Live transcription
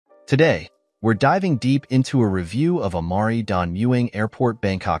Today, we're diving deep into a review of Amari Don Muang Airport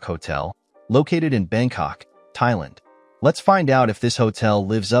Bangkok Hotel, located in Bangkok, Thailand. Let's find out if this hotel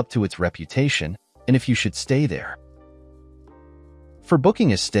lives up to its reputation and if you should stay there. For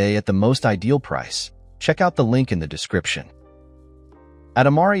booking a stay at the most ideal price, check out the link in the description. At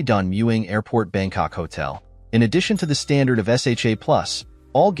Amari Don Muang Airport Bangkok Hotel, in addition to the standard of SHA+,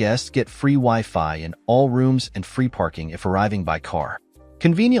 all guests get free Wi-Fi in all rooms and free parking if arriving by car.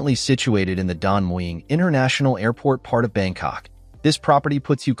 Conveniently situated in the Don Muang International Airport part of Bangkok, this property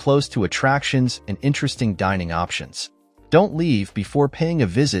puts you close to attractions and interesting dining options. Don't leave before paying a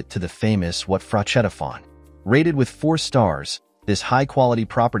visit to the famous Wat Phra Chettafon. Rated with 4 stars, this high-quality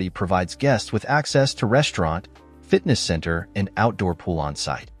property provides guests with access to restaurant, fitness center, and outdoor pool on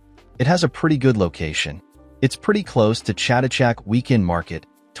site. It has a pretty good location. It's pretty close to Chatuchak Weekend Market,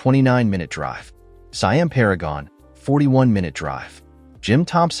 29-minute drive. Siam Paragon, 41-minute drive. Jim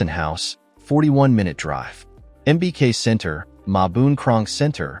Thompson House, 41-minute drive. MBK Center, Mabun Krong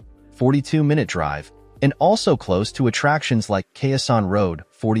Center, 42-minute drive, and also close to attractions like Kayasan Road,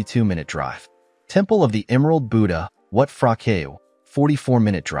 42-minute drive. Temple of the Emerald Buddha, Wat Phra Keo,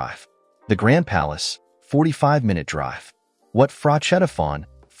 44-minute drive. The Grand Palace, 45-minute drive. Wat Phra Chettafon,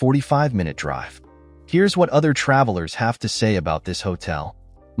 45-minute drive. Here's what other travelers have to say about this hotel.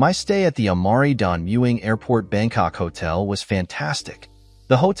 My stay at the Amari Don Muang Airport Bangkok Hotel was fantastic.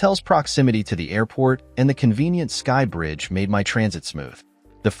 The hotel's proximity to the airport and the convenient sky bridge made my transit smooth.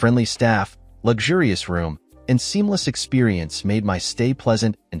 The friendly staff, luxurious room, and seamless experience made my stay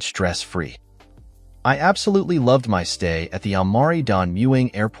pleasant and stress-free. I absolutely loved my stay at the Amari Don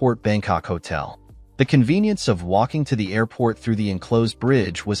Muang Airport Bangkok Hotel. The convenience of walking to the airport through the enclosed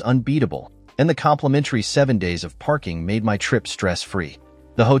bridge was unbeatable, and the complimentary 7 days of parking made my trip stress-free.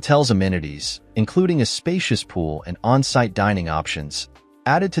 The hotel's amenities, including a spacious pool and on-site dining options,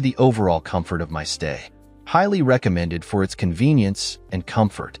 added to the overall comfort of my stay. Highly recommended for its convenience and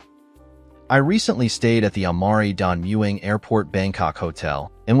comfort. I recently stayed at the Amari Don Muang Airport Bangkok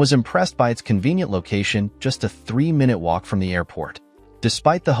Hotel and was impressed by its convenient location, just a 3-minute walk from the airport.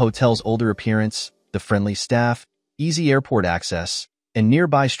 Despite the hotel's older appearance, the friendly staff, easy airport access, and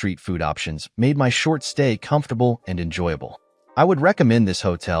nearby street food options made my short stay comfortable and enjoyable. I would recommend this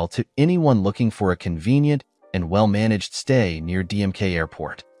hotel to anyone looking for a convenient and well-managed stay near DMK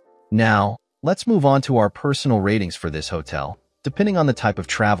Airport. Now, let's move on to our personal ratings for this hotel, depending on the type of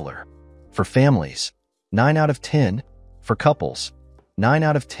traveler. For families, 9 out of 10. For couples, 9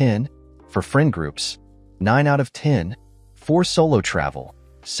 out of 10. For friend groups, 9 out of 10. For solo travel,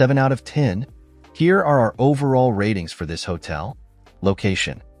 7 out of 10. Here are our overall ratings for this hotel.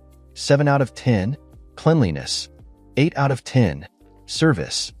 Location, 7 out of 10. Cleanliness, 8 out of 10.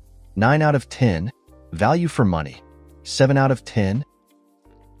 Service, 9 out of 10. Value for money, 7 out of 10.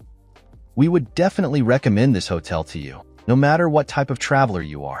 We would definitely recommend this hotel to you, no matter what type of traveler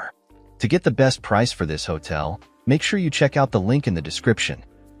you are. To get the best price for this hotel, make sure you check out the link in the description.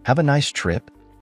 Have a nice trip.